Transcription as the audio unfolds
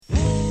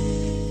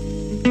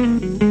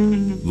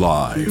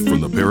Live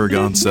from the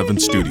Paragon 7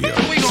 studio,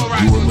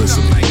 you are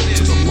listening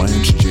to the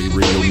Lance J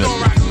Radio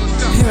Network.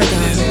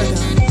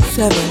 Paragon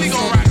 7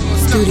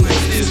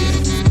 Studios.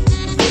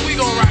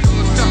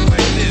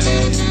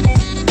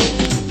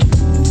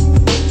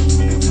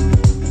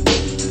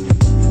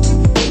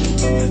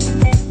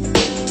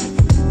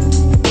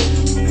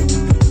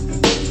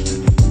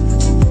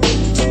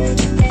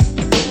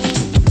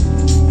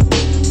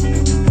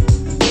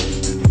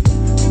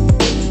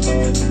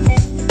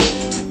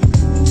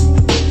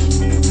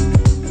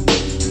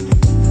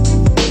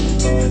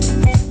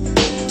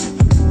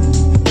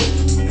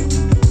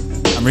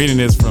 I'm reading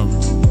this from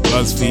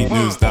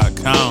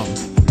BuzzFeedNews.com.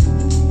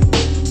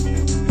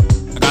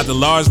 I got the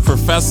Large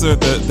Professor,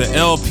 the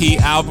LP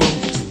album.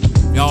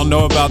 Y'all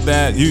know about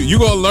that. You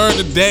gonna learn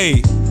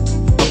today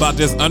about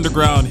this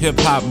underground hip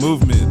hop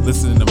movement.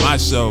 Listening to my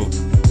show.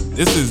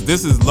 This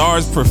is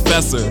Large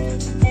Professor.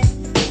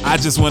 I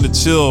Just Want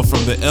to Chill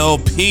from the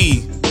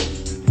LP,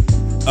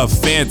 a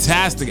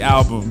fantastic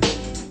album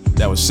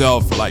that was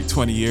shelved for like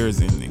 20 years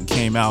and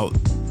came out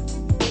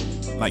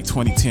like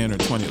 2010 or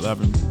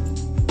 2011.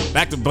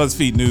 Back to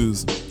BuzzFeed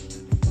News.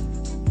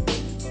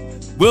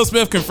 Will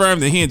Smith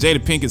confirmed that he and Jada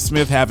Pinkett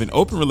Smith have an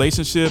open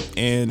relationship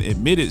and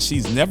admitted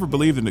she's never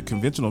believed in a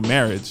conventional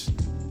marriage.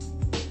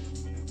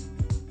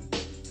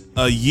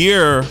 A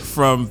year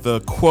from the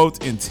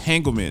quote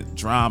entanglement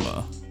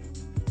drama.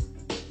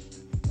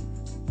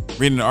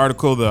 Reading an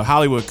article, the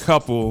Hollywood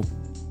couple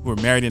who were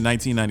married in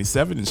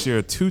 1997 and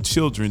shared 2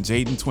 children,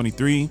 Jaden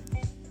 23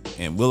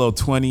 and Willow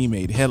 20,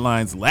 made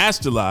headlines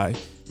last July.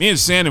 Me and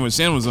Shannon, when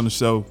Shannon was on the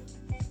show,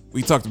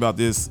 we talked about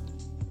this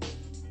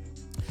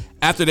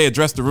after they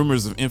addressed the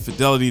rumors of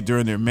infidelity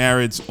during their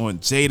marriage on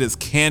Jada's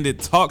candid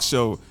talk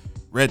show,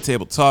 Red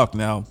Table Talk.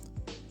 Now,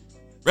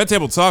 Red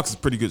Table Talk is a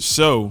pretty good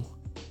show.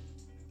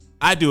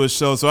 I do a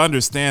show, so I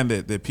understand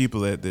that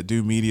people that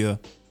do media,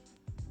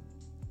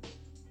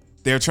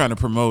 they're trying to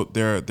promote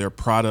their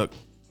product.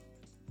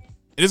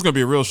 It is going to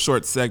be a real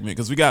short segment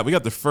because we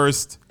got the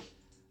first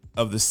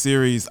of the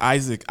series.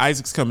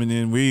 Isaac's coming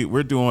in.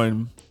 We're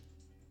doing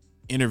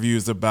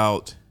interviews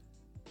about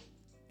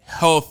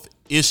health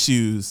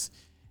issues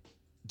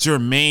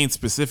germane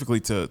specifically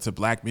to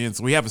black men.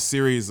 So we have a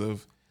series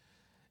of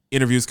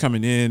interviews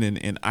coming in,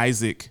 and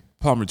Isaac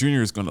Palmer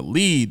Jr. is going to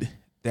lead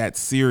that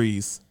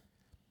series.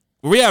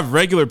 We have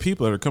regular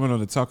people that are coming on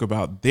to talk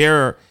about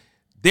their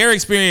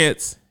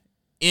experience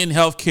in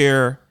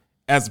healthcare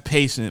as a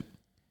patient,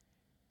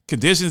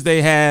 conditions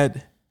they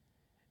had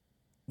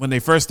when they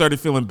first started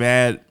feeling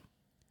bad,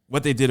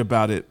 what they did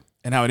about it,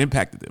 and how it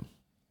impacted them.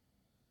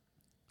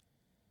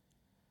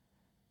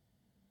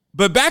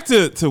 But back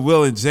to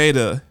Will and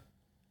Jada,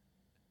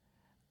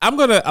 a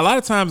lot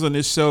of times on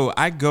this show,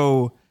 I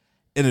go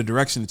in a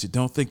direction that you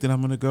don't think that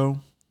I'm going to go.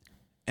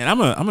 And I'm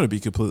going to be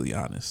completely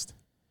honest.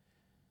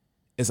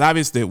 It's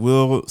obvious that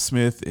Will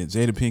Smith and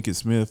Jada Pinkett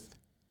Smith,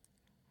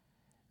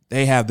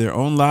 they have their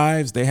own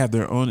lives. They have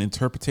their own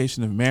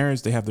interpretation of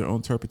marriage. They have their own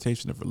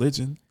interpretation of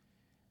religion.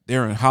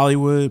 They're in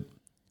Hollywood.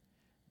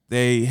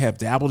 They have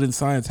dabbled in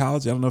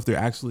Scientology. I don't know if they're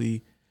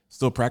actually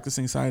still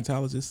practicing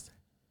Scientologists.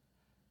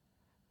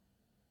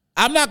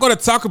 I'm not going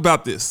to talk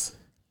about this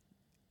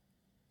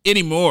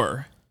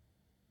anymore.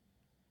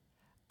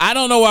 I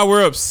don't know why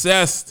we're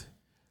obsessed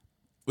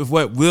with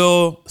what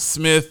Will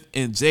Smith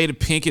and Jada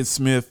Pinkett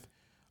Smith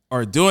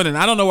are doing, and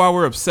I don't know why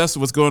we're obsessed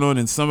with what's going on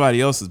in somebody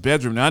else's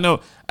bedroom. Now I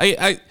know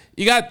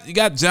you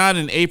got John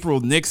and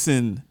April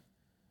Nixon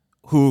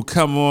who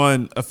come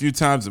on a few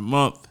times a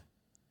month,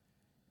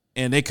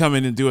 and they come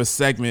in and do a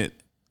segment,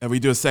 and we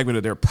do a segment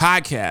of their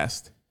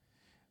podcast.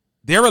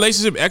 They're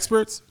relationship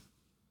experts.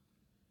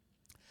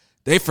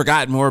 They've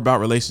forgotten more about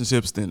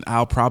relationships than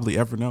I'll probably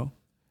ever know.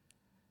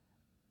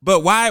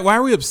 But why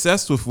are we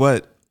obsessed with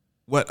what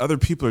other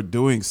people are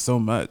doing so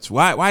much?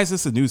 Why is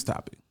this a news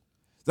topic?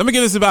 Let me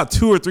give this about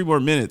 2 or 3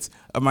 more minutes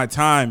of my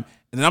time,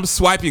 and then I'm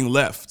swiping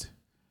left.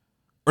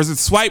 Or is it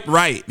swipe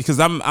right? Because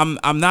I'm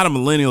not a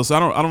millennial, so I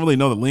don't really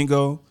know the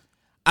lingo.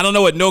 I don't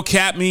know what no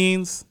cap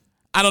means.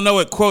 I don't know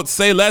what quote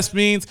say less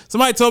means.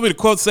 Somebody told me to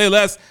quote say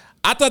less.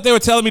 I thought they were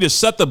telling me to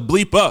shut the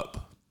bleep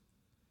up.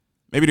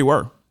 Maybe they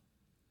were.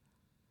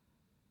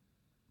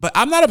 But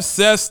I'm not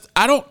obsessed.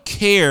 I don't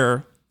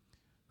care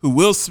who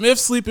Will Smith's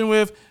sleeping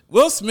with.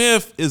 Will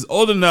Smith is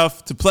old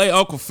enough to play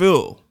Uncle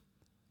Phil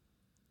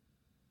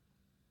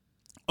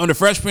on the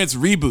Fresh Prince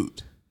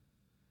reboot.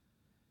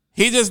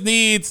 He just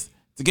needs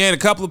to gain a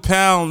couple of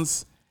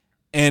pounds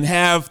and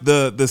have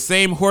the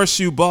same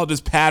horseshoe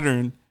baldness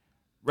pattern.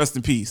 Rest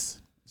in peace,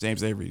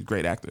 James Avery,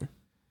 great actor.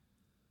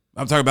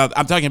 I'm talking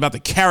about the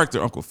character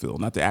Uncle Phil,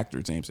 not the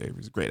actor James Avery.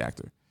 He's a great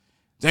actor.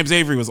 James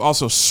Avery was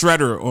also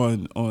Shredder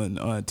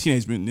on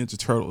Teenage Mutant Ninja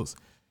Turtles,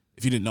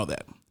 if you didn't know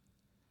that.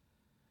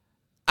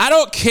 I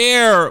don't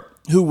care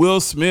who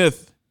Will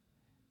Smith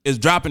is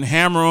dropping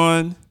hammer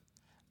on.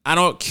 I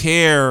don't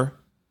care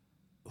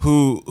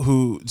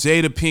who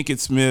Jada Pinkett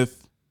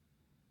Smith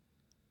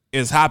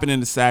is hopping in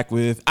the sack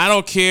with. I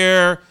don't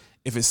care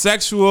if it's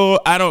sexual.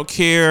 I don't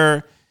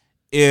care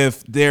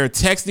if they're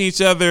texting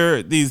each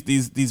other,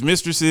 these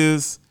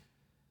mistresses.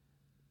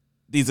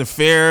 these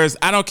affairs.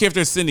 I don't care if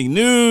they're sending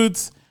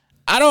nudes.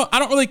 I don't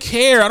really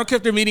care. I don't care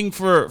if they're meeting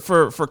for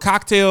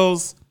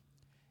cocktails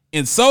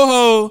in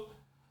Soho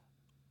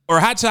or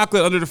hot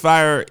chocolate under the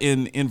fire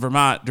in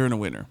Vermont during the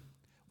winter.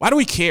 Why do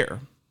we care?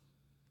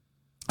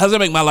 How does that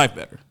make my life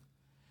better?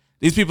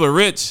 These people are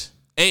rich,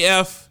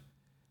 AF.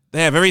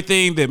 They have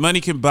everything that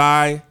money can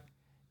buy.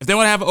 If they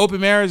want to have an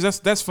open marriage,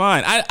 that's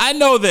fine. I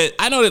know that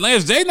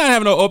Lance J's not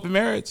having no open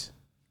marriage.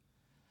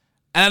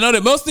 And I know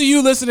that most of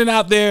you listening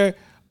out there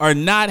are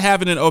not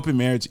having an open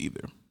marriage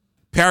either.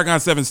 Paragon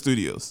 7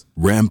 Studios.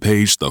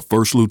 Rampage, the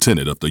first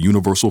lieutenant of the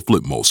Universal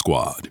Flipmo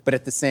Squad. But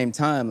at the same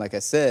time, like I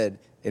said,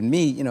 and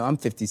me, you know, I'm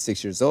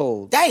 56 years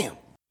old. Damn!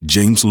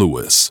 James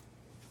Lewis.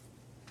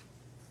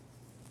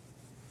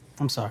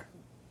 I'm sorry.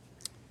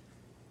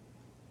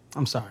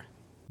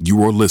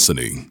 You are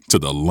listening to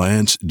the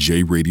Lance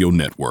J Radio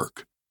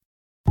Network.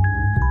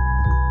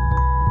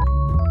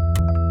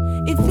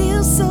 It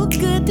feels so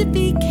good to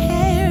be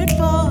cared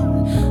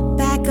for.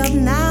 Back up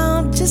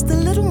now, just a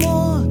little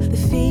more. The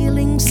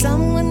feeling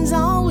someone's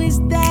always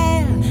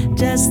there,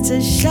 just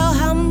to show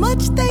how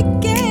much they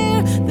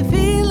care. The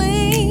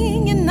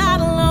feeling you're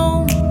not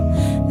alone.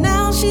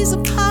 Now she's a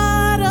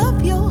part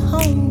of your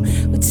home,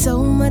 with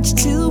so much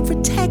to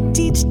protect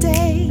each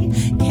day.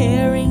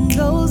 Caring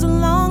goes a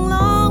long,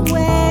 long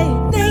way.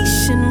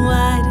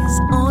 Nationwide is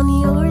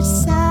on your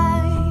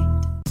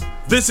side.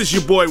 This is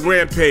your boy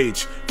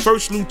Rampage,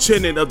 First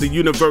Lieutenant of the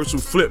Universal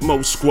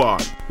Flipmo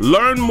Squad.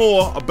 Learn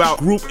more about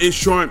group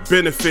insurance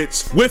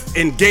benefits with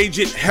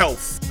Engagement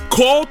Health.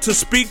 Call to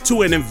speak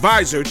to an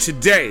advisor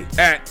today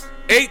at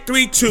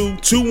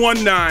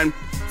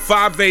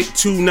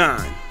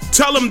 832-219-5829.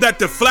 Tell them that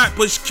the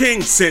Flatbush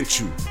King sent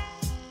you.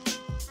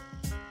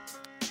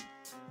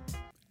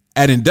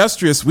 At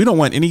Industrious, we don't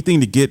want anything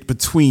to get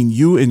between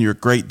you and your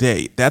great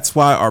day. That's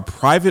why our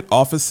private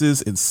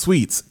offices and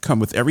suites come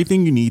with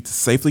everything you need to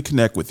safely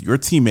connect with your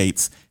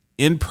teammates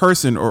in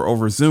person or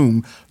over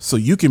Zoom so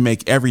you can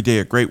make every day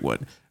a great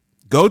one.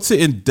 Go to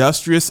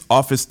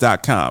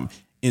industriousoffice.com.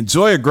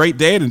 Enjoy a great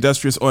day at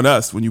Industrious on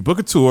us when you book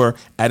a tour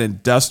at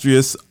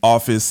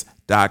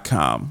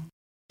industriousoffice.com.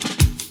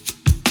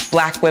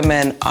 Black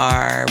women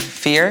are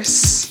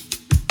fierce,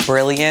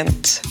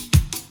 brilliant,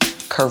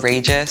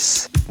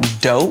 courageous,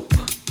 dope.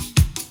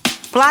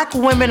 Black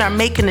women are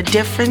making a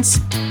difference,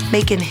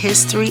 making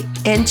history,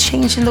 and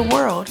changing the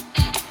world.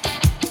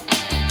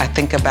 I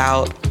think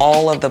about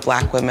all of the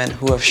Black women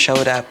who have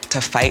showed up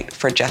to fight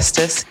for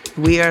justice.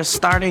 We are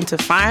starting to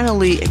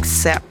finally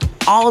accept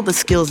all the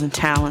skills and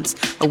talents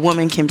a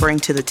woman can bring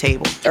to the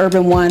table.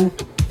 Urban One,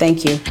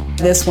 thank you.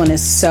 This one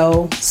is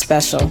so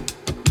special.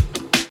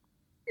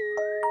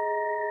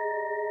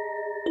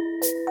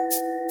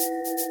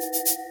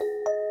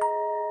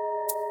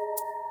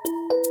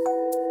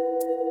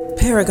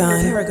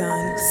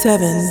 Paragon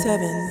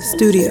 7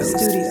 Studios.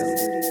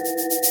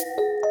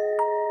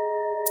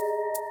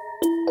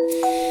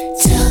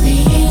 Tell the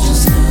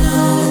angels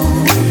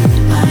no,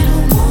 I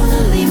don't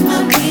wanna leave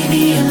my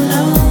baby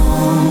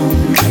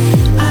alone.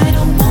 I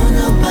don't want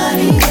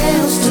nobody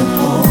else to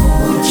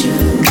hold you.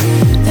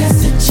 That's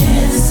the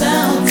chance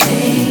I'll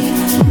take.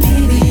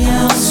 Maybe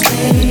I'll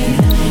stay.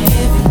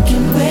 Heaven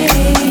can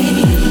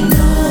wait.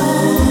 No,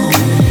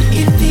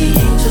 if the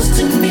angels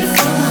took me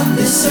from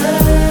this earth,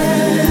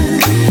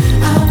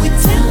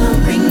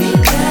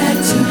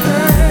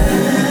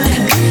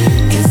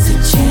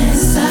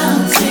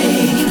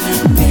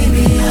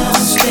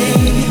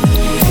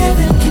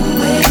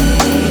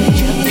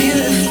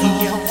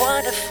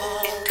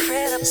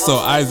 So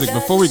Isaac,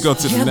 before we go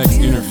to the next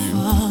interview,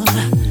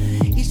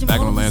 back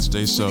on the Lance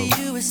J Show,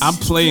 I'm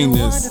playing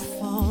this,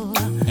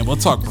 and we'll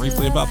talk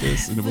briefly about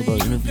this, and then we'll go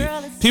to the interview.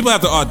 People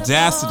have the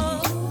audacity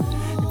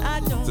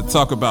to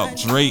talk about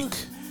Drake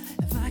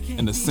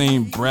in the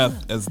same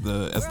breath as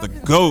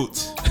the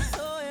GOAT,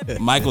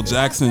 Michael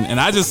Jackson, and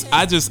I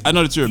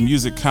know that you're a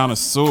music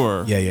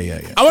connoisseur. Yeah.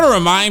 I want to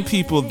remind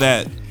people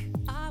that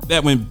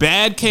when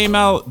Bad came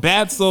out,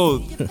 Bad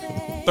sold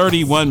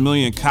 31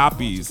 million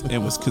copies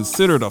and was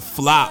considered a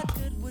flop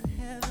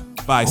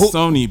by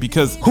Sony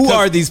because who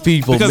are these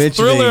people? Because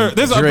Thriller,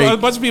 there's Drake. a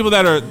bunch of people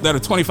that are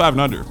 25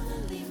 and under.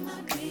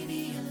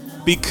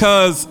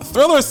 Because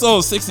Thriller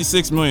sold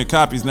 66 million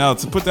copies. Now,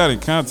 to put that in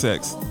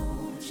context,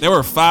 there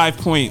were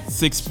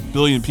 5.6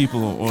 billion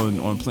people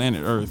on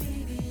planet Earth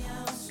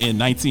in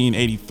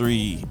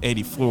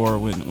 1983-84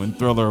 when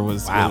Thriller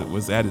was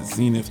at its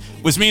zenith,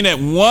 which means that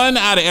 1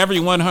 out of every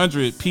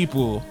 100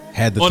 people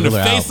had the on the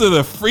Thriller face album.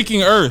 of the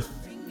freaking earth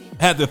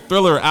had the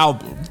Thriller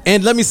album.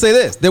 And let me say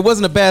this, there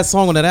wasn't a bad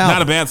song on that album.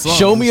 Not a bad song.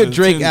 Show me a It's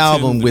Drake 10,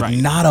 album with right,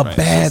 not a right.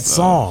 bad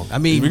song. I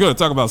mean, we're going to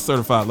talk about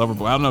Certified Lover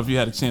Boy. I don't know if you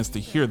had a chance to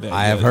hear that.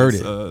 I have yet. heard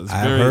It's, it. it's I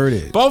have very- heard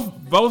it. Both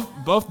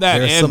that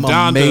there's and some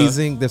Donda.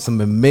 amazing Great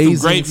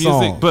songs.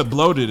 music, but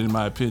bloated in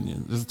my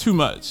opinion. It's too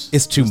much.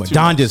 It's too much.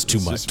 Donda's too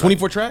It's much. just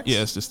 24 right. tracks?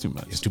 Yeah, it's just too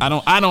much. It's too I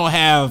don't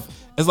have.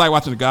 It's like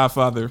watching The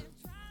Godfather.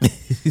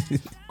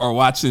 Or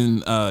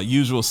watching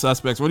Usual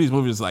Suspects. One of these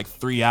movies is like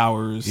 3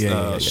 hours.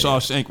 Yeah.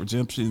 Shawshank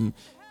Redemption.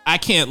 I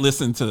can't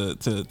listen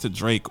to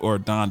Drake or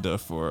Donda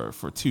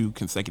for 2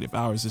 consecutive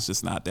hours. It's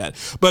just not that.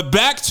 But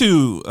back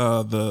to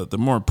the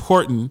more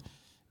important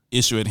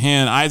issue at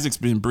hand. Isaac's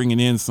been bringing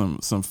in some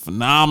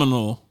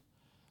phenomenal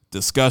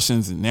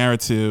discussions and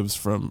narratives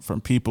from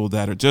people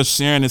that are just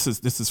sharing. This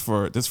is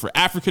for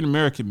African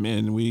American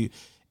men.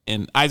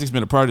 And Isaac's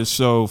been a part of the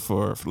show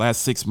for the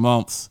last 6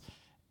 months,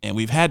 and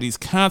we've had these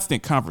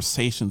constant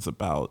conversations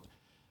about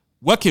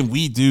what can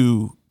we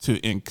do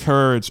to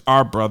encourage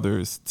our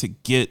brothers to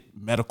get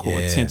medical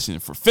attention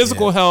for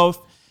physical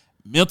health,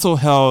 mental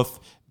health,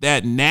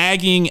 that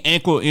nagging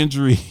ankle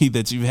injury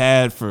that you've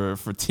had for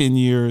 10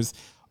 years,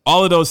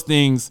 all of those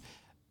things,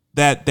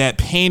 that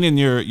pain in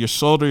your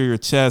shoulder, your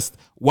chest.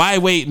 Why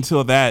wait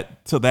until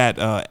that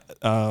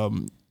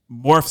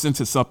morphs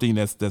into something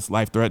that's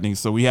life threatening?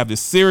 So we have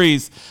this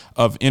series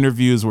of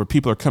interviews where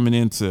people are coming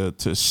in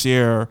to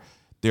share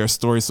their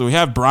stories. So we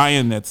have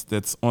Brian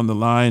that's on the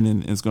line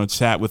and is going to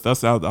chat with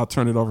us. I'll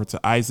turn it over to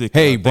Isaac.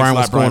 Hey, Brian,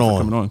 what's going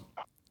on?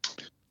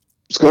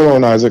 What's going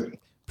on, Isaac?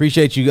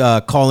 Appreciate you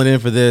calling in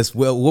for this.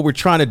 Well, what we're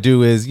trying to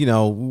do is, we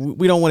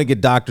don't want to get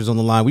doctors on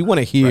the line. We want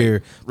to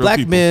hear black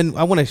people. Men.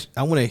 I want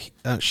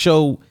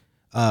to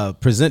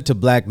present to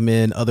black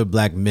men, other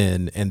black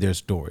men, and their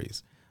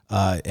stories,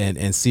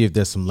 and see if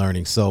there's some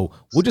learning. So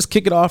we'll just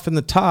kick it off in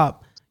the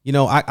top.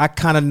 I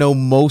kind of know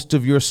most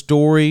of your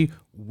story.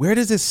 Where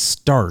does it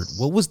start?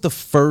 What was the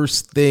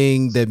first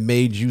thing that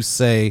made you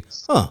say,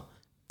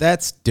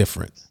 that's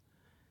different?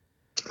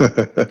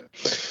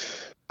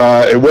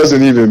 It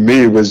wasn't even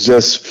me. It was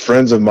just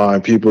friends of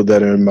mine, people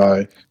that are in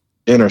my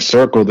inner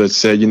circle that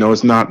said,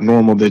 it's not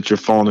normal that you're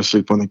falling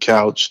asleep on the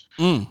couch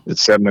at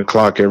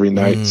 7:00 every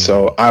night.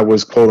 So I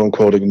was quote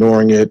unquote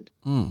ignoring it,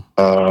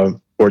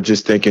 or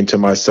just thinking to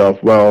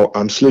myself, well,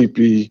 I'm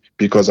sleepy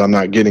because I'm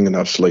not getting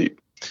enough sleep.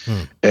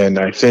 And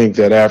I think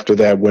that after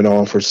that went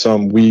on for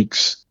some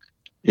weeks,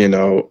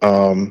 like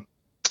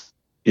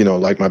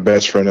my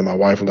best friend and my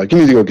wife were like, you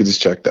need to go get this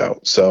checked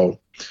out. So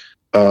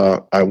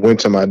I went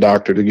to my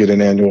doctor to get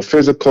an annual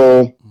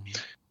physical.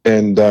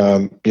 And,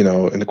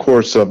 in the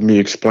course of me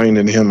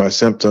explaining to him my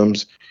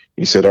symptoms,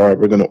 he said, all right,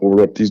 we're going to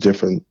order up these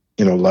different,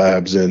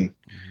 labs. And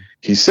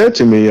he said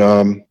to me,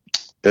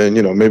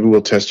 maybe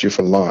we'll test you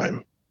for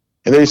Lyme.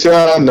 And then he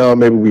said, no,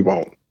 maybe we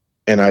won't.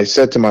 And I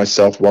said to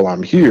myself, while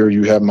I'm here,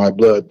 you have my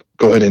blood,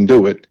 go ahead and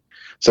do it.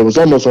 So it was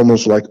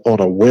almost like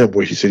on a whim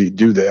where he said he'd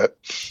do that.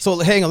 So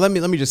hang on, let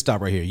me just stop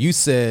right here. You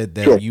said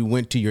that you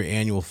went to your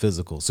annual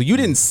physical. So you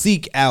didn't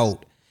seek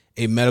out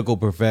a medical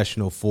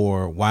professional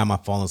for why am I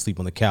falling asleep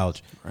on the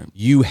couch? Right.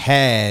 You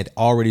had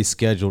already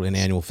scheduled an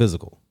annual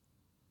physical.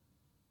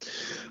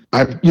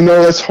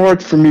 It's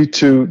hard for me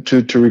to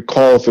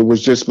recall if it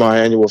was just my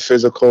annual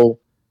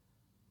physical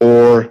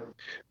or,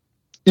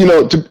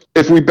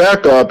 if we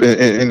back up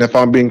and if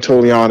I'm being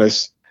totally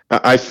honest,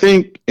 I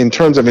think in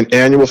terms of an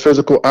annual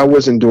physical, I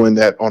wasn't doing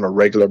that on a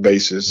regular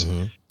basis.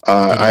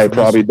 I had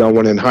probably done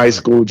one in high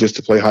school just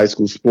to play high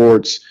school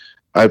sports.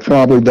 I'd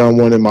probably done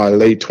one in my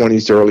late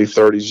 20s to early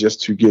 30s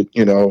just to get,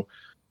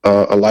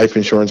 a life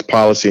insurance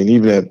policy. And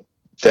even at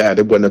that,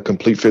 it wasn't a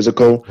complete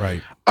physical.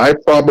 Right. It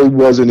probably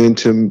wasn't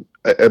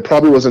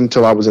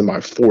until I was in my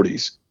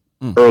 40s,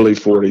 early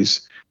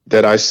 40s,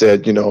 that I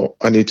said,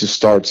 I need to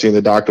start seeing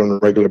the doctor on a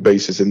regular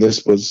basis. And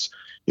this was,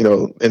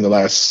 in the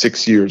last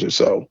 6 years or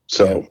so.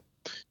 So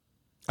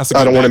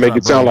I don't want to make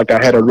it sound like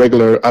I had a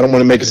regular, I don't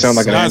want to make it sound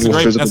like an annual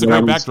physical. That's a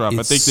great backdrop.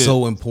 I think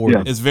so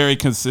important. It's very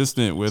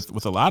consistent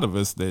with a lot of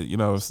us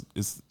that,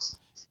 it's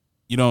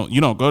you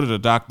don't go to the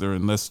doctor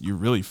unless you're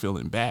really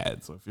feeling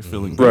bad. So if you're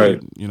feeling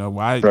good,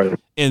 why? Right.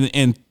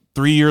 And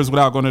 3 years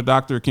without going to the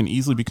doctor can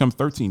easily become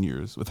 13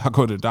 years without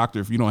going to the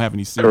doctor if you don't have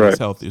any serious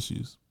health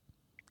issues.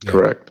 Yeah.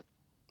 Correct.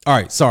 All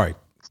right. Sorry.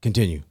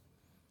 Continue.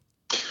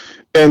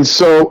 And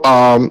so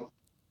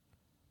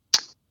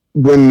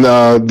when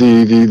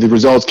the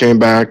results came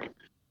back,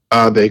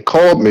 they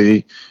called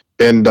me,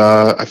 and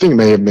I think it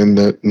may have been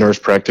the nurse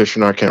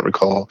practitioner. I can't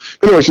recall.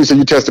 But anyway, she said,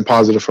 you tested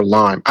positive for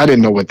Lyme. I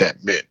didn't know what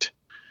that meant.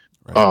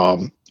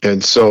 Right.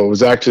 And so it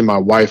was actually my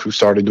wife who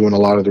started doing a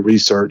lot of the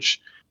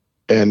research,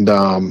 and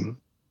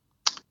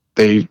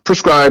they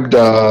prescribed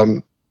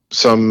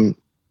some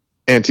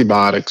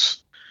antibiotics.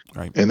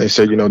 Right. And they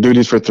said, do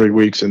these for 3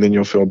 weeks and then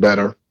you'll feel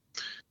better.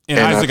 And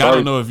Isaac, I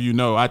don't know if you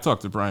know, I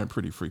talk to Brian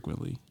pretty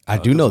frequently. I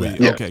do know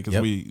that. Okay, because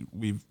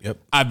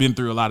I've been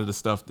through a lot of the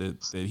stuff that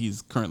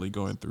he's currently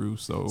going through.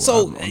 So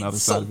on the other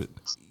side of it.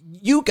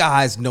 You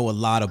guys know a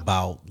lot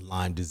about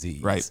Lyme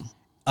disease. Right.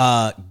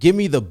 Give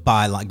me the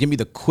byline. Give me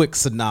the quick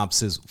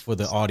synopsis for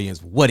the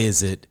audience. What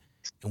is it?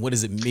 And what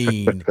does it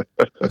mean?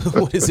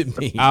 What does it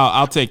mean?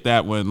 I'll take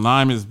that one.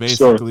 Lyme is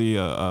basically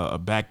a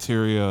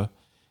bacteria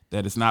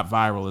that is not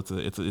viral.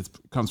 It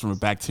comes from a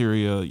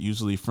bacteria,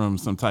 usually from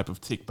some type of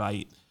tick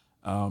bite,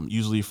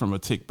 usually from a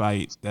tick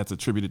bite that's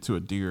attributed to a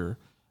deer.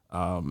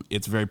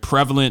 It's very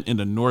prevalent in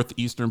the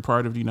northeastern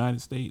part of the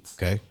United States.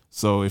 Okay.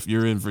 So if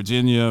you're in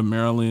Virginia,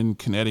 Maryland,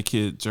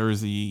 Connecticut,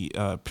 Jersey,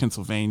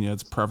 Pennsylvania,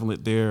 it's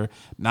prevalent there.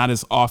 Not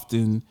as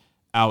often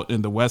out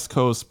in the West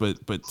Coast,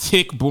 but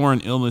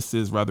tick-borne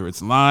illnesses, whether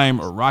it's Lyme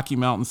or Rocky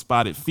Mountain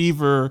spotted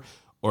fever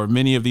or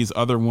many of these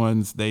other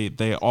ones,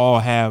 they all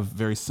have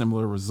very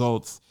similar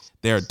results.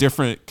 There are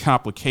different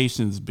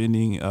complications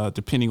depending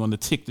on the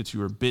tick that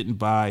you were bitten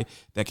by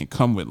that can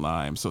come with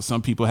Lyme. So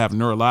some people have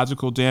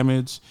neurological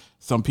damage.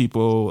 Some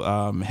people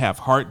have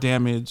heart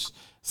damage.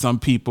 Some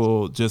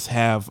people just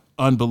have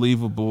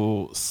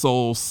unbelievable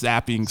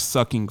soul-sapping,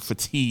 sucking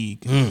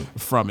fatigue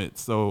from it.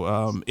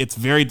 So it's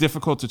very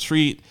difficult to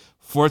treat.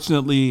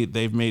 Fortunately,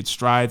 they've made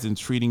strides in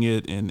treating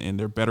it, and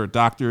they're better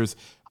doctors.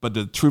 But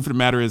the truth of the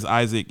matter is,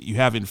 Isaac, you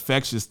have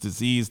infectious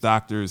disease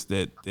doctors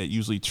that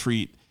usually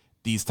treat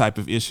these type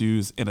of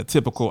issues. In a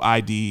typical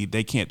ID,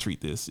 they can't treat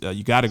this.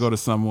 You got to go to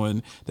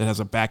someone that has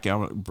a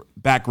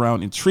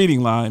background in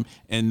treating Lyme,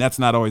 and that's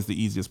not always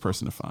the easiest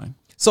person to find.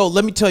 So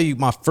let me tell you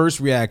my first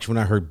reaction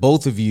when I heard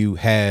both of you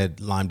had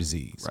Lyme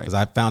disease, because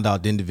I found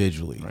out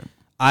individually. Right.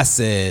 I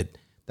said,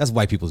 that's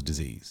white people's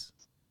disease.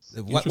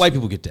 White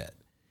people get that.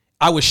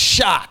 I was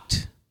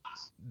shocked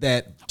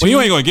that you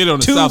ain't gonna get it on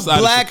the south side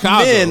of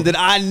Chicago. Black men that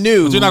I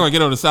knew, but you're not gonna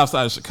get it on the south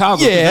side of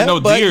Chicago. Yeah, there's no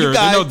deer.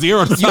 There's no deer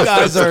on the south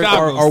side of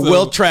Chicago. You guys are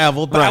well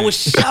traveled, but Right. I was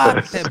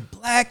shocked that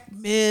black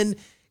men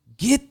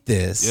get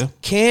this,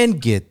 can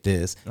get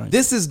this. Right.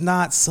 This is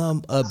not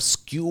some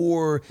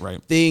obscure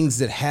things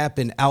that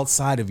happen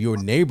outside of your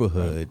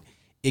neighborhood. Right.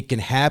 It can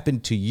happen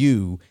to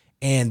you.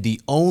 And the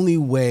only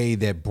way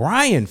that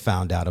Brian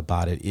found out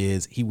about it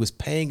is he was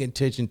paying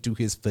attention to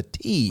his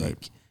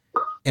fatigue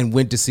and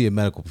went to see a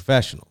medical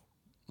professional.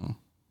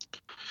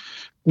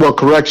 Well,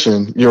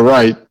 correction, you're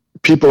right.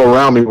 People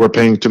around me were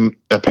paying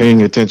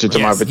attention to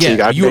my fatigue.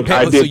 Yeah. You were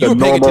paying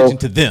attention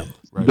to them.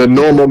 Right. The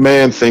normal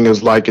man thing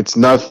is like, it's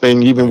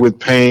nothing, even with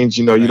pains,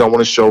 you don't want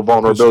to show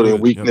vulnerability and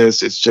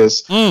weakness. It's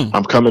just,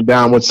 I'm coming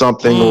down with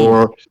something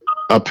or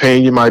a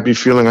pain you might be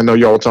feeling. I know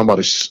y'all were talking about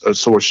a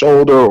sore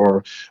shoulder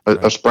or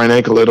a sprained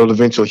ankle. It'll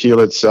eventually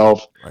heal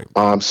itself.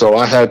 Right. So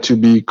I had to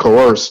be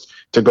coerced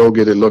to go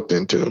get it looked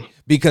into.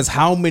 Because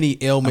how many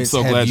ailments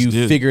have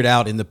you figured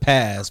out in the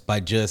past by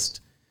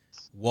just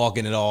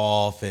walking it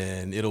off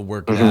and it'll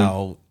work it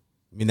out?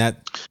 I mean,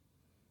 that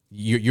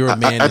you're a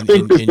man. I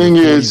think the thing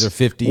is,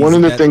 50s, one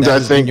of the things I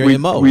think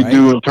we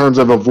do in terms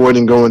of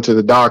avoiding going to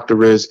the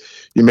doctor is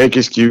you make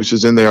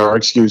excuses, and there are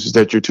excuses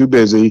that you're too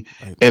busy.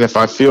 Right. And if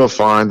I feel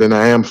fine, then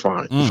I am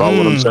fine. You follow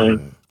what I'm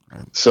saying?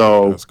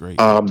 So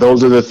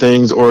those are the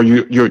things, or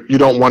you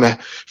don't want to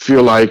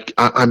feel like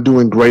I'm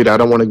doing great. I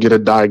don't want to get a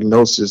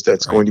diagnosis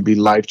that's going to be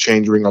life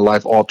changing or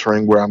life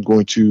altering, where I'm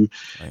going to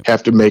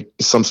have to make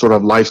some sort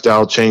of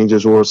lifestyle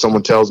changes, or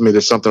someone tells me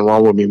there's something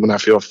wrong with me when I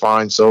feel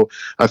fine. So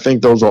I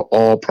think those are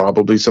all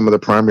probably some of the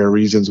primary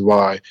reasons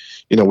why,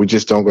 we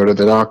just don't go to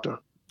the doctor.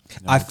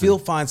 I feel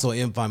fine, so I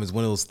am fine is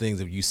one of those things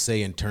that you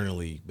say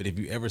internally, but if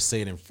you ever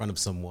say it in front of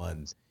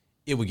someone,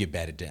 it would get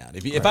batted down.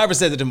 If I ever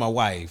said that to my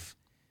wife,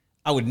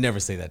 I would never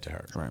say that to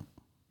her. Right.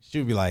 She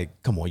would be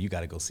like, come on, you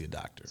got to go see a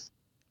doctor.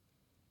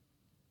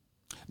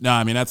 No,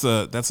 I mean, that's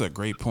a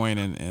great point.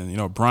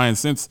 And Brian,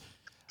 since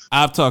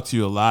I've talked to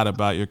you a lot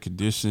about your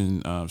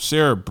condition,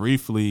 share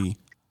briefly.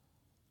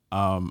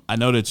 I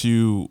know that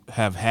you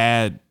have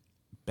had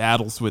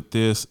battles with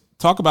this.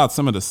 Talk about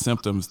some of the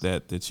symptoms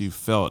that you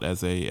felt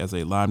as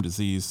a Lyme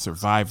disease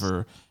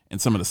survivor and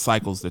some of the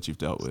cycles that you've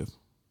dealt with.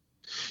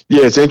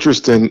 Yeah, it's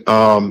interesting.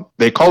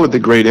 They call it the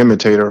great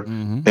imitator.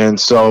 Mm-hmm. And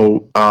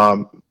so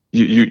I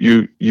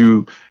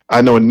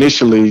know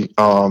initially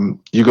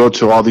you go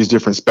to all these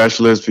different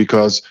specialists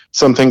because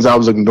some things I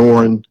was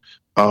ignoring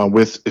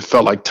it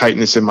felt like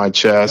tightness in my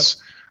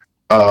chest,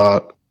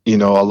 a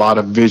lot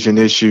of vision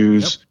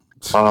issues,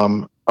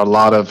 a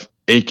lot of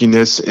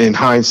achiness in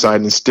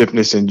hindsight and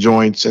stiffness in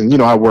joints.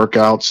 And, I work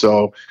out,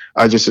 so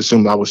I just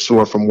assumed I was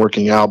sore from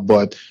working out.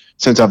 But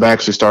since I've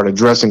actually started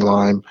addressing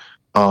Lyme,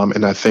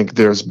 and I think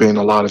there's been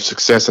a lot of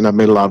success and I've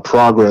made a lot of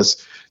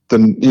progress, the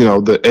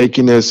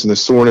achiness and the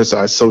soreness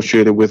I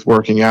associated with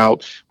working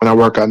out, when I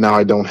work out now,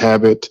 I don't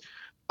have it.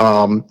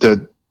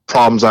 The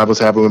problems I was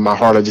having with my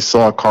heart, I just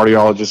saw a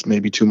cardiologist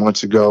maybe 2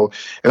 months ago,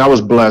 and I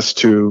was blessed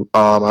to,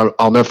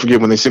 I'll never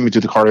forget when they sent me to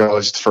the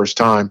cardiologist the first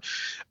time.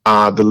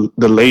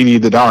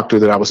 The doctor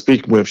that I was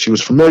speaking with, she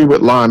was familiar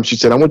with Lyme. She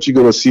said, I want you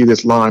to go see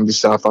this Lyme. This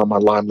is how I found my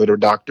Lyme litter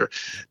doctor,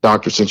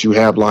 since you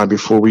have Lyme,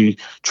 before we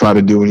try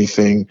to do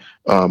anything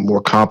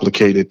more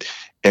complicated.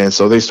 And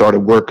so they started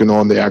working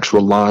on the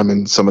actual Lyme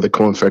and some of the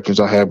co-infections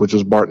I had, which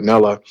was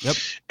Bartonella. Yep.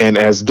 And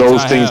as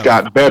those things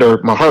got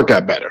better, my heart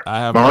got better.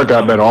 My heart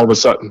got better all of a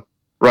sudden,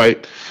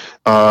 right?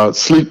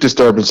 Sleep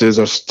disturbances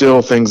are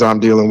still things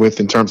I'm dealing with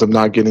in terms of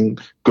not getting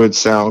good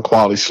sound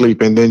quality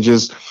sleep. And then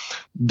just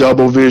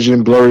double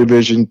vision, blurry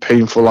vision,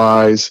 painful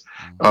eyes,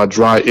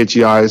 dry,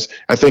 itchy eyes.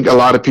 I think a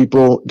lot of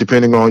people,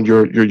 depending on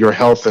your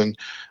health and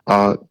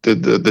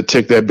the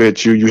tick that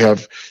bit you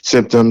have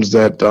symptoms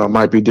that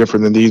might be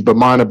different than these, but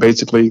mine are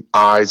basically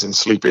eyes and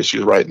sleep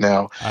issues right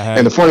now.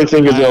 And the funny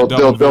thing is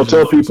they'll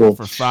tell people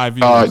for 5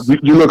 years.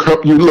 You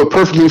look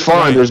perfectly fine.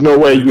 Right. There's no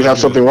way you have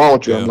something wrong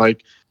with you. I'm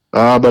like,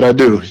 but I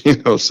do,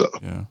 so.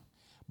 Yeah.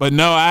 But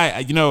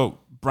no,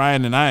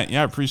 Brian and I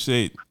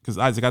appreciate, because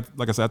Isaac,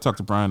 like I said, I talk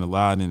to Brian a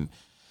lot, and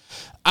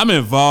I'm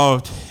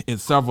involved in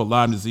several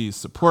Lyme disease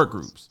support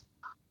groups.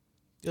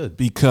 Good.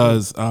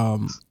 Because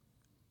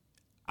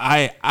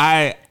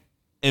I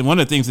and one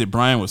of the things that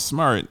Brian was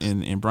smart,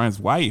 and Brian's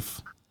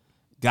wife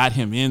got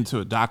him into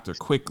a doctor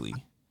quickly.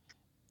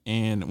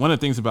 And one of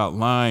the things about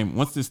Lyme,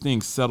 once this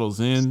thing settles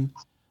in,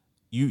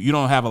 you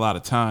don't have a lot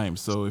of time.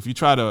 So if you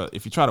try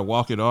to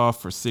walk it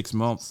off for 6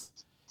 months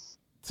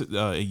to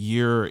a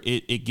year,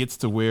 it gets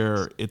to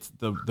where it's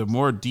the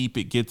more deep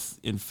it gets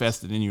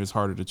infested in you, it's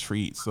harder to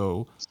treat.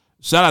 So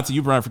shout out to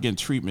you, Brian, for getting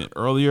treatment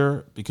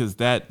earlier, because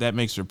that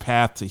makes your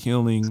path to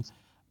healing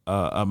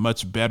a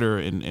much better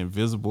and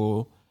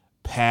visible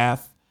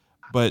path.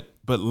 But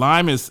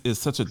Lyme is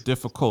such a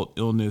difficult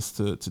illness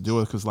to deal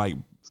with, because like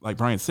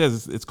Brian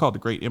says, it's called the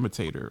great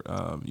imitator.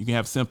 You can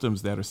have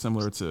symptoms that are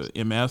similar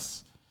to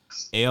MS,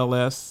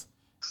 ALS.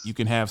 You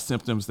can have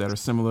symptoms that are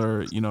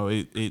similar.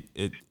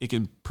 It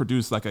can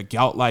produce like a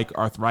gout-like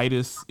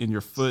arthritis in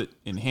your foot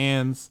and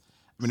hands.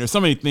 I mean, there's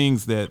so many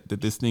things that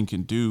this thing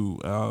can do.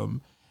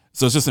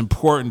 So it's just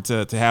important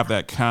to have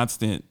that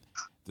constant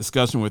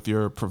discussion with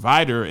your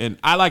provider. And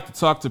I like to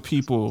talk to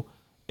people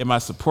in my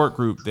support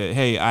group that,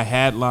 hey, I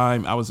had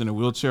Lyme. I was in a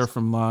wheelchair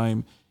from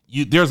Lyme.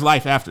 There's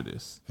life after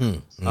this.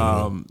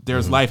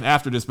 There's life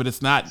after this, but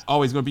it's not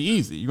always going to be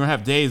easy. You're going to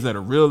have days that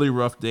are really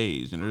rough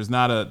days, and there's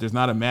not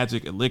a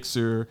magic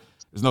elixir.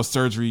 There's no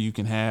surgery you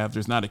can have.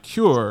 There's not a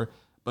cure.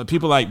 But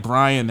people like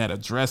Brian that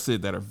address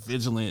it, that are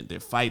vigilant,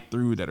 that fight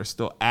through, that are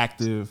still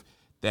active,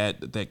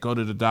 that go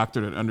to the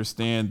doctor, that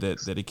understand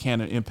that it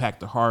can impact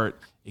the heart,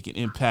 it can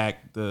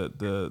impact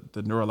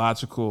the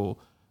neurological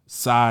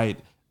side.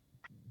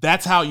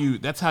 That's how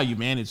you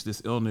manage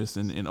this illness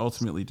and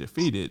ultimately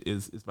defeat it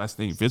is by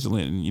staying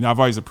vigilant. And I've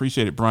always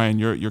appreciated, Brian,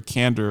 your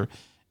candor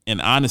and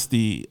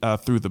honesty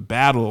through the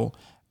battle.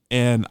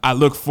 And I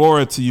look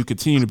forward to you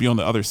continuing to be on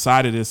the other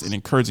side of this and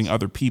encouraging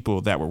other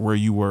people that were where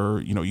you were,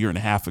 a year and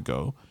a half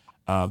ago,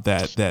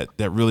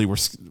 that really were,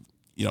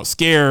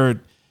 scared,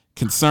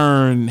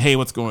 concerned. Hey,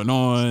 what's going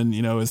on?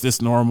 Is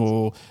this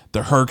normal?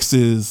 The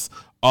herxes,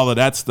 all of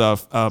that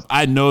stuff.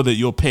 I know that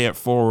you'll pay it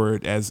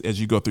forward as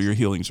you go through your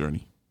healing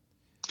journey.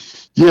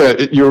 Yeah,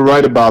 you're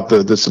right about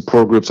the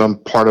support groups. I'm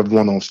part of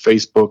one on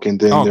Facebook, and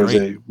then there's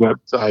great. a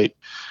website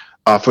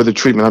for the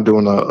treatment. I'm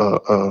doing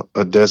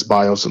a desk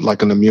bios,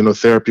 like an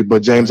immunotherapy.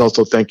 But James,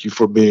 also thank you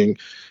for being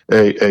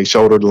a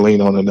shoulder to lean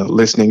on and a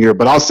listening ear.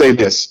 But I'll say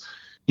this.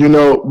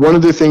 One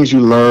of the things you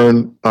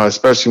learn,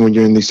 especially when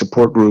you're in these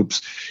support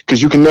groups, because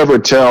you can never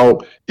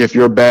tell if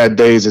your bad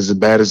days is as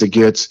bad as it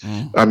gets.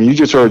 I mean, you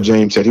just heard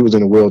James said he was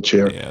in a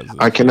wheelchair. Yeah,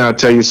 I cannot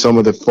tell you some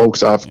of the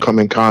folks I've come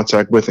in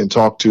contact with and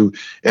talked to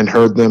and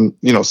heard them,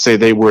 say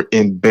they were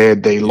in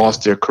bed, they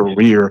lost their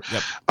career.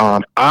 Yep.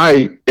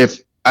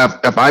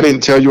 If I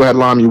didn't tell you I had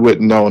Lyme, you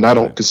wouldn't know. And I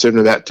don't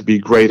consider that to be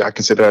great. I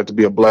consider that to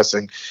be a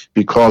blessing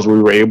because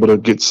we were able to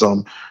get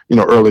some,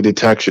 early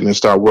detection and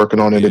start working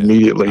on it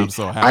immediately.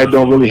 I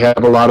don't really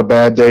have a lot of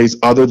bad days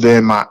other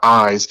than my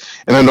eyes.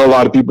 And I know a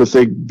lot of people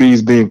think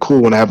B's being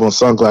cool when I have on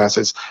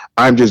sunglasses.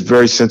 I'm just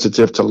very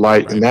sensitive to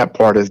light, and that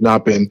part has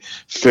not been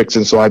fixed.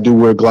 And so I do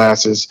wear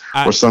glasses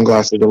or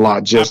sunglasses a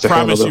lot just to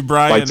handle the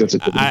light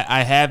sensitivity.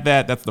 I had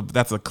that.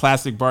 That's a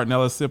classic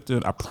Bartonella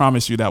symptom. I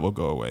promise you that will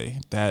go away.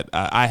 That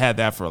I had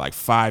that for like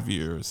 5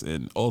 years,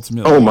 and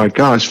ultimately, oh my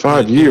gosh,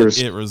 5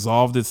 years. It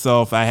resolved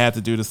itself. I had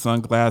to do the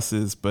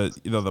sunglasses, but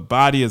the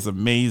body is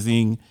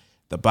amazing.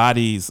 The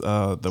body's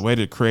the way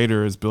the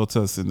Creator has built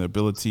us and the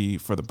ability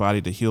for the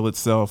body to heal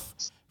itself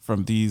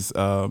from these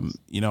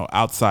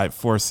outside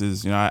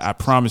forces. I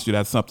promise you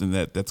that's something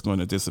that's going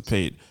to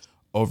dissipate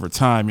over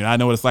time. I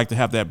know what it's like to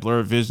have that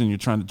blurred vision. You're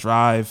trying to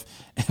drive,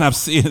 and I'm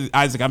seeing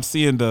Isaac. I'm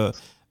seeing the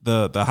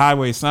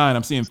highway sign.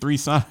 I'm seeing 3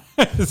 signs.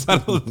 I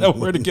don't know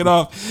where to get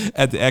off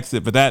at the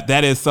exit. But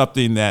that is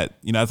something that,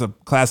 it's a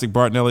classic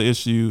Bartonella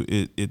issue.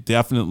 It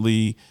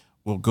definitely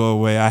will go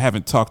away. I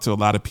haven't talked to a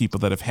lot of people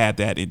that have had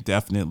that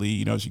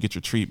indefinitely. As you get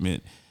your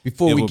treatment,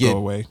 before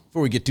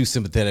we get too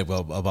sympathetic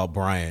about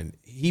Brian,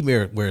 he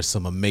wears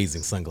some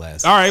amazing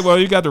sunglasses. All right, well,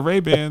 you got the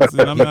Ray-Bans,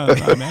 and I'm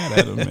not mad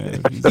at him,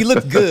 man. He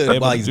looks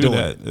good while he's doing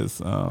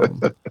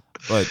that.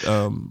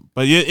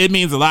 But it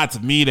means a lot to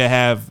me to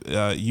have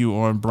you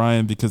on,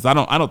 Brian, because I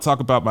don't talk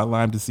about my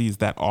Lyme disease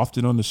that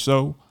often on the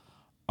show.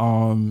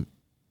 And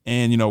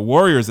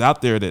warriors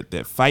out there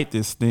that fight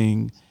this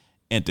thing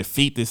and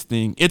defeat this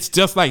thing. It's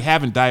just like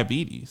having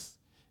diabetes.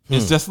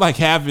 It's just like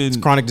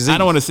having chronic disease. I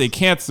don't want to say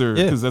cancer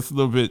because that's a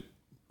little bit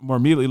more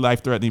immediately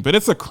life-threatening, but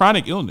it's a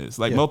chronic illness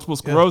like multiple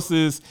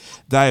sclerosis,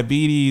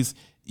 diabetes.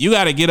 You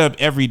got to get up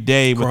every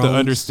day with the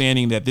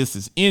understanding that this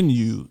is in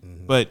you.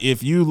 But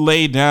if you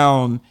lay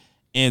down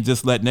and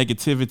just let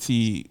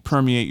negativity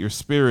permeate your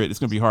spirit, it's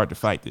going to be hard to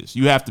fight this.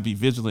 You have to be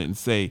vigilant and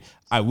say,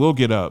 I will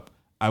get up.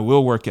 I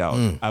will work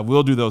out. I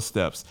will do those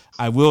steps.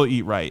 I will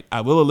eat right. I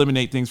will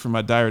eliminate things from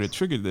my diet that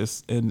trigger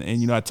this.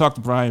 And I talk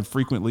to Brian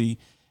frequently,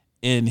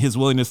 and his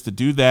willingness to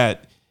do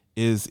that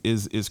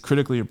is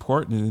critically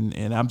important.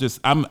 And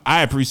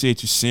I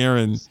appreciate you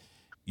sharing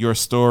your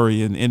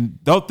story,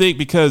 and don't think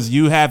because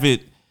you have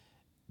it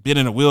been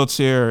in a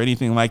wheelchair or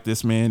anything like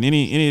this, man,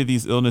 any of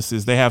these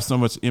illnesses, they have so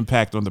much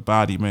impact on the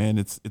body, man.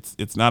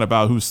 It's not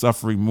about who's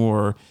suffering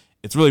more.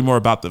 It's really more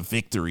about the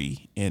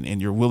victory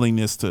and your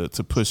willingness to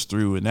push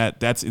through. And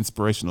that's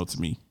inspirational to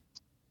me.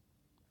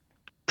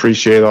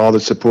 Appreciate all the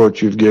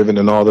support you've given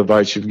and all the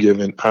advice you've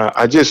given.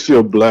 I just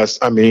feel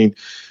blessed. I mean,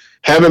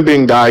 having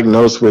been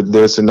diagnosed with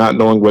this and not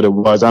knowing what it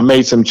was, I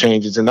made some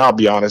changes. And I'll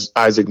be honest,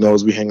 Isaac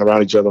knows we hang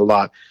around each other a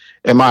lot.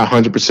 Am I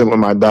 100% with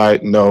my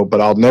diet? No, but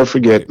I'll never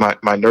forget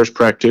my nurse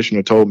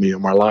practitioner told me, or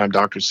my Lyme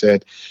doctor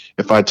said,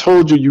 if I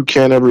told you you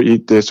can't ever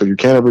eat this or you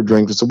can't ever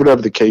drink this or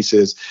whatever the case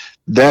is,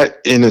 that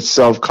in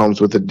itself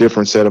comes with a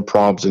different set of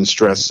problems and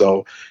stress.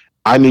 So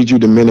I need you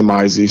to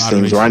minimize these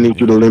things, or I need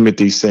you to limit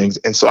these things.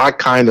 And so I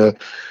kind of,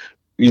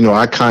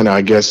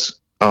 I guess,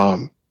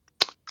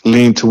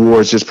 lean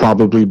towards just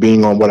probably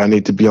being on what I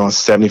need to be on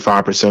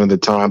 75% of the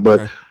time.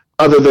 But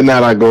other than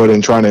that, I go ahead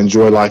and try to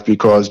enjoy life,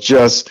 because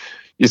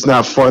it's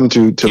not fun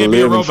to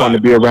live and fun to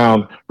be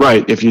around.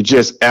 Right. If you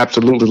just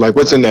absolutely like,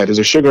 what's in that? Is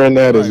there sugar in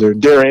that? Is there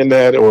dairy in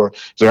that? Or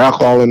is there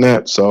alcohol in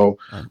that? So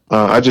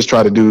I just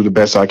try to do the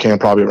best I can,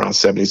 probably around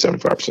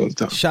 70-75% of the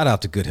time. Shout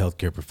out to good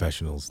healthcare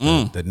professionals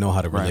that know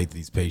how to relate to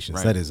these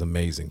patients. That is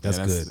amazing. That's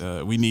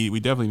good. We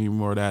definitely need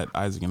more of that,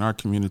 Isaac, in our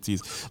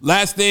communities.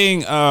 Last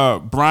thing,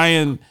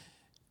 Brian,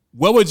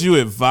 what would you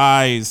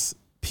advise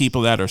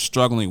people that are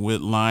struggling with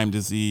Lyme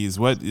disease?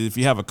 What, if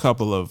you have a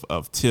couple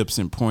of tips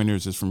and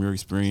pointers just from your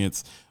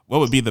experience, what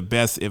would be the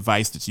best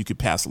advice that you could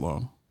pass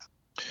along?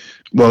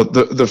 Well,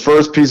 the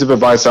first piece of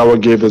advice I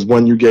would give is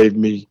one you gave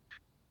me,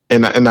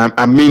 and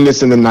I mean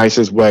this in the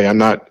nicest way. I'm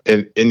not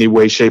in any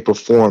way, shape, or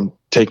form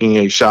taking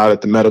a shot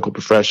at the medical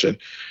profession.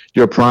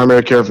 Your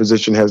primary care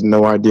physician has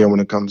no idea when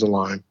it comes to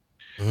Lyme.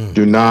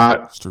 Do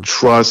not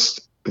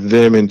trust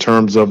them in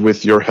terms of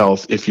with your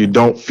health. If you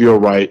don't feel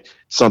right,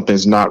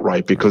 something's not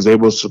right, because they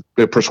will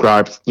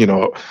prescribe, an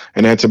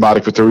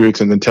antibiotic for 3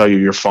 weeks and then tell you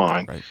you're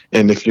fine.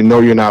 And if you know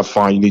you're not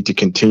fine, you need to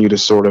continue to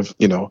sort of,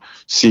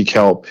 seek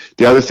help.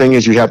 The other thing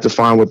is you have to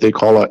find what they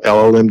call a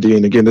LLMD.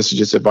 And again, this is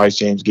just advice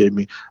James gave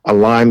me, a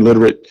Lyme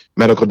literate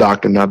medical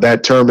doctor. Now,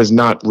 that term is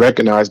not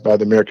recognized by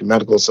the American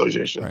Medical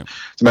Association. As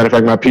a matter of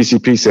fact, my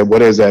PCP said,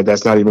 what is that?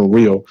 That's not even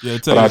real.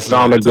 But I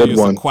found a good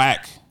one.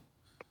 Quack.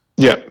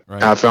 Yeah,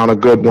 I found a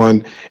good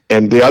one.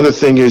 And the other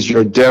thing is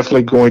you're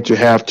definitely going to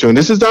have to, and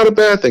this is not a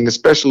bad thing,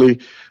 especially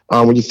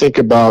when you think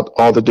about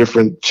all the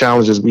different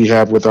challenges we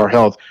have with our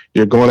health,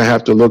 you're going to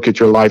have to look at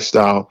your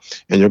lifestyle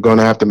and you're going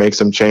to have to make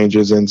some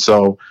changes. And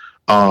so,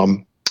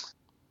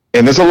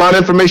 and there's a lot of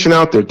information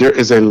out there. There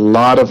is a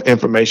lot of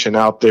information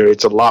out there.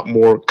 It's a lot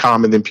more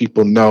common than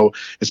people know,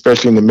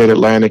 especially in the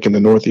Mid-Atlantic and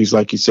the Northeast,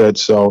 like you said.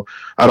 So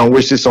I don't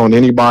wish this on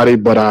anybody,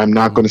 but I'm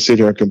not going to sit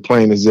here and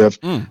complain as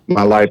if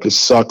my life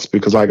just sucks,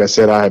 because like I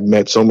said, I have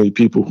met so many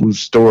people whose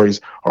stories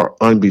are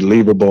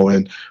unbelievable.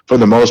 And for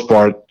the most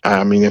part,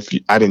 I mean, if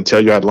I didn't tell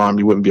you I had Lyme,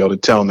 you wouldn't be able to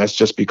tell. And that's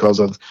just because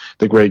of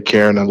the great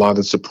care and a lot of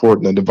the support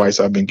and the advice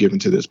I've been given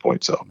to this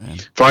point. So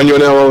find you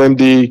an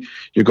LLMD.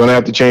 You're going to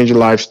have to change your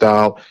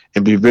lifestyle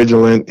and be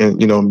vigilant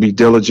and, be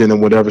diligent in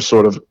whatever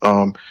sort of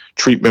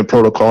treatment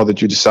protocol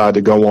that you decide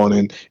to go on.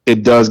 And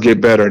it does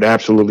get better. It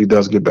absolutely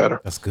does get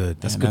better. That's good.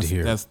 That's good to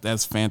hear.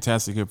 That's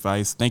fantastic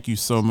advice. Thank you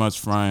so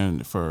much,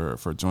 Brian,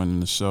 for joining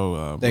the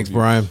show. Thanks,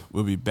 Brian.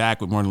 We'll be back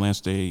with more on the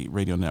Lance J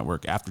Radio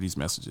Network after these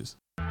messages.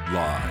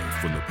 Live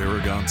from the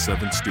Paragon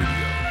 7 studios,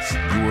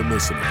 you are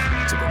listening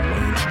to the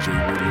Lance J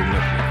Radio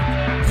Network.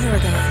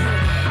 Paragon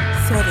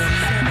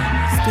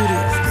 7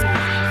 Studios.